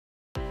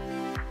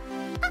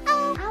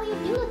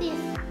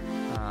this?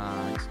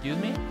 Excuse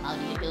me? How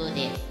do you do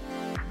this?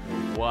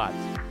 What?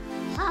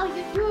 How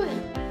you do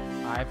it?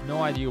 I have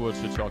no idea what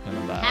you're talking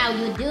about. How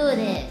you do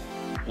this?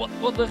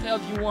 What the hell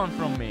do you want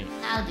from me?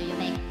 How do you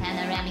make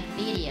panoramic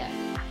video?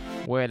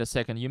 Wait a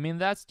second, you mean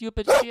that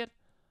stupid shit?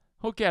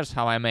 Who cares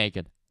how I make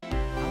it? How do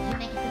you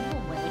make it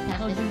move when we touch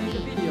How the do you make a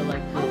screen? video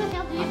like How the this?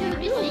 hell do you do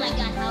this? Oh my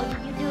god, how do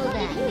you do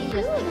that?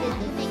 Videos like this,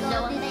 the thing so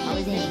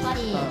amazing.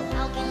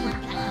 How can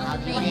one how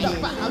do you do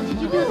this? How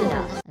did you do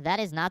that? That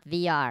is not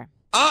VR.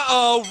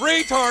 Uh-oh,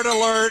 retard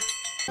alert!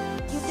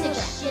 You sick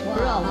shit,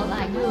 bro.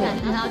 How do you do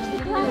that? How did you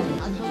do that?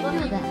 How did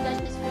you do that? Touch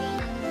the screen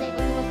and it's able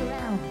to look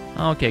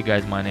around. Okay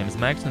guys, my name is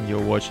Max and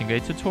you're watching a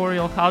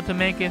tutorial how to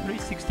make a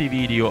 360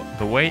 video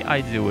the way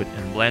I do it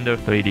in Blender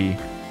 3D.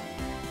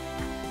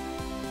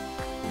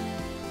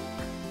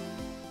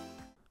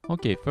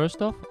 Okay,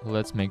 first off,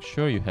 let's make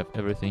sure you have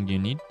everything you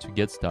need to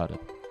get started.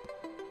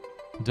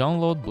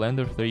 Download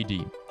Blender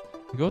 3D.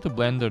 Go to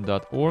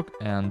blender.org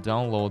and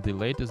download the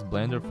latest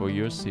Blender for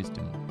your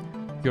system.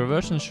 Your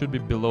version should be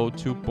below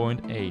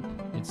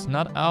 2.8. It's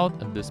not out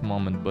at this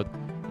moment, but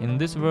in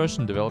this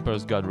version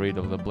developers got rid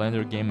of the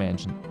Blender game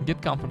engine.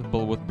 Get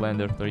comfortable with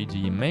Blender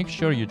 3D. Make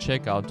sure you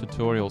check out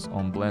tutorials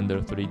on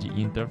Blender 3D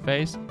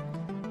interface,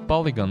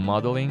 polygon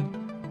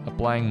modeling,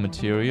 applying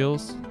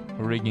materials,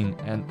 rigging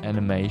and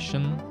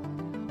animation,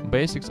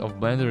 basics of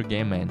Blender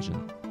game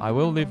engine. I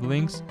will leave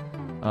links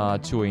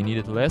to a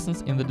needed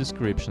lessons in the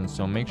description,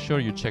 so make sure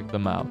you check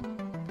them out.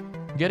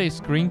 Get a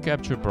screen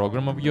capture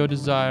program of your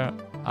desire.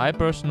 I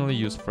personally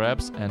use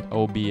Fraps and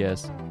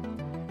OBS.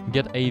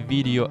 Get a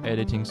video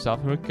editing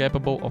software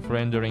capable of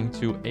rendering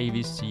to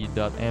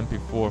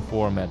avc.mp4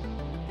 format.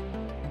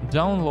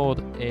 Download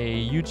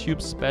a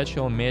YouTube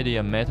Spatial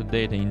Media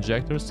Metadata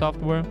Injector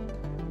software.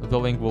 The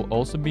link will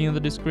also be in the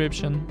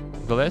description.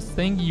 The last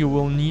thing you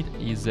will need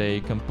is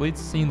a complete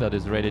scene that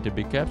is ready to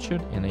be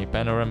captured in a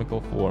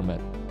panoramical format.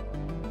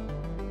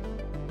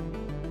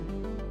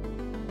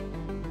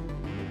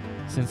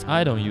 Since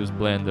I don't use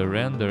Blender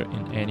Render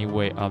in any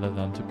way other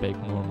than to make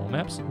normal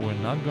maps, we're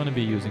not gonna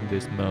be using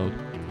this mode.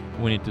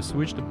 We need to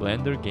switch to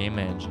Blender game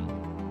engine.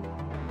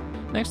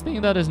 Next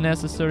thing that is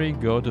necessary,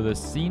 go to the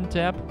Scene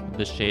tab,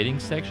 the Shading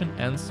section,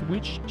 and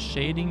switch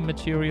Shading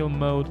Material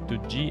Mode to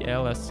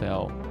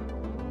GLSL.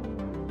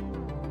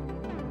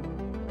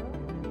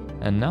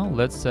 And now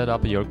let's set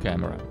up your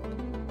camera.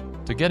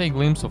 To get a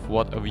glimpse of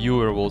what a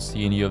viewer will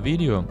see in your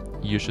video,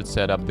 you should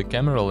set up the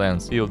camera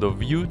lens field of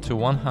view to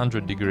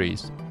 100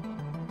 degrees.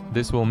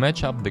 This will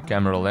match up the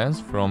camera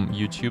lens from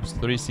YouTube's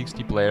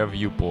 360 player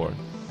viewport.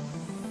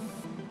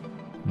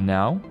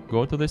 Now,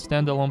 go to the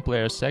standalone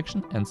player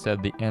section and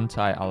set the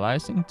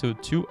anti-aliasing to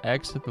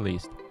 2x at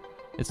least.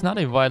 It's not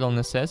a vital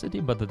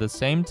necessity, but at the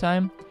same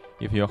time,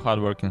 if your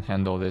hardware can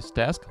handle this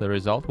task, the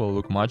result will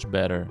look much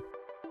better.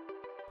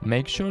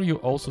 Make sure you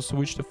also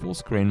switch to full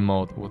screen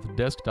mode with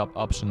desktop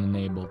option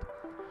enabled,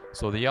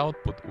 so the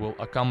output will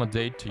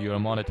accommodate to your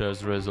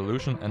monitor's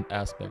resolution and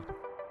aspect.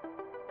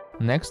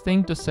 Next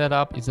thing to set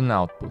up is an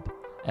output,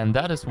 and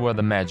that is where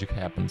the magic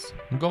happens.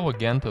 Go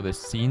again to the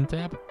Scene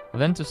tab,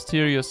 then to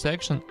Stereo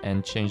section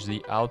and change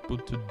the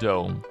output to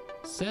Dome.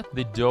 Set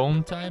the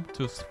Dome type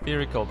to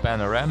Spherical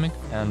Panoramic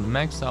and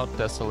max out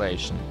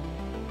Tessellation.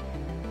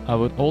 I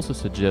would also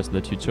suggest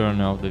that you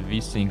turn off the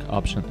VSync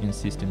option in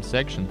System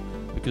section,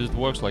 because it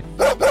works like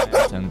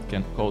f*** and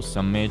can cause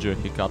some major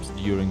hiccups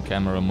during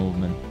camera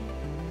movement.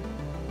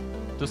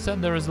 To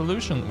set the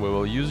resolution, we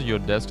will use your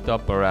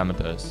desktop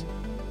parameters.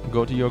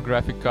 Go to your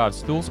graphic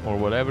cards tools or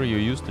whatever you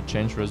use to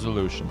change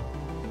resolution.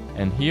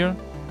 And here,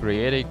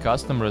 create a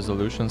custom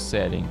resolution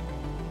setting.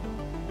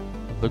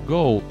 The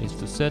goal is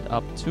to set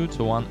up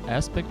 2:1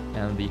 aspect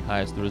and the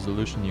highest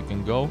resolution you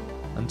can go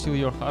until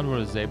your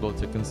hardware is able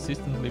to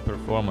consistently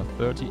perform a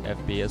 30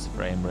 FPS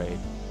frame rate.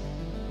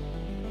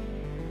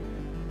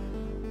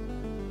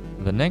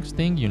 The next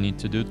thing you need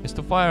to do is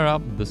to fire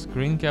up the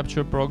screen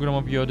capture program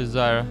of your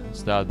desire,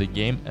 start the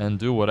game and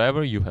do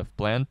whatever you have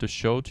planned to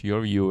show to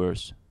your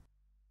viewers.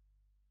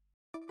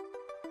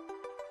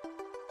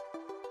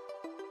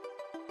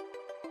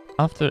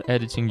 After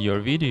editing your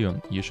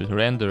video, you should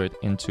render it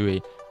into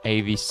a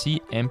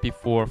AVC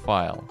MP4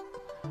 file.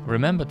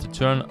 Remember to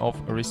turn off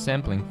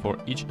resampling for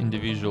each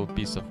individual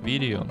piece of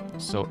video,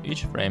 so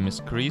each frame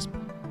is crisp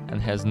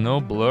and has no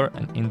blur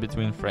and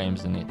in-between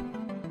frames in it.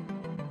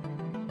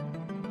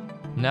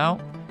 Now,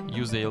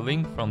 use a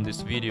link from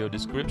this video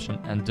description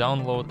and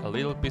download a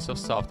little piece of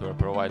software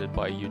provided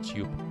by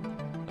YouTube.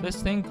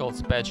 This thing called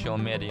Spatial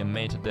Media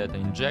Metadata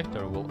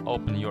Injector will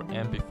open your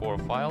MP4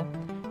 file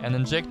and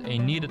inject a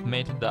needed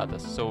metadata,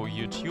 so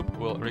YouTube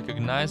will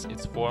recognize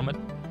its format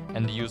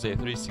and use a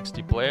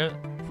 360 player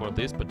for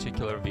this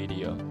particular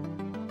video.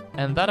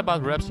 And that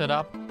about wraps it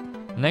up.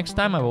 Next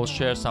time I will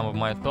share some of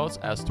my thoughts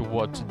as to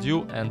what to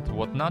do and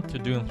what not to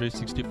do in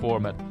 360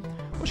 format,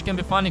 which can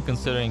be funny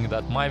considering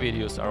that my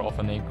videos are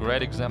often a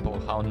great example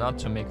of how not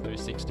to make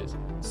 360s.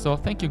 So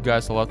thank you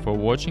guys a lot for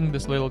watching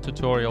this little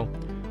tutorial.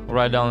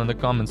 Write down in the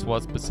comments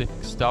what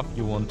specific stuff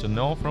you want to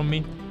know from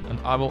me, and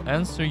I will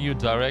answer you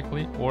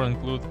directly or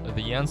include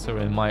the answer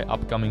in my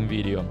upcoming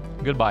video.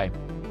 Goodbye.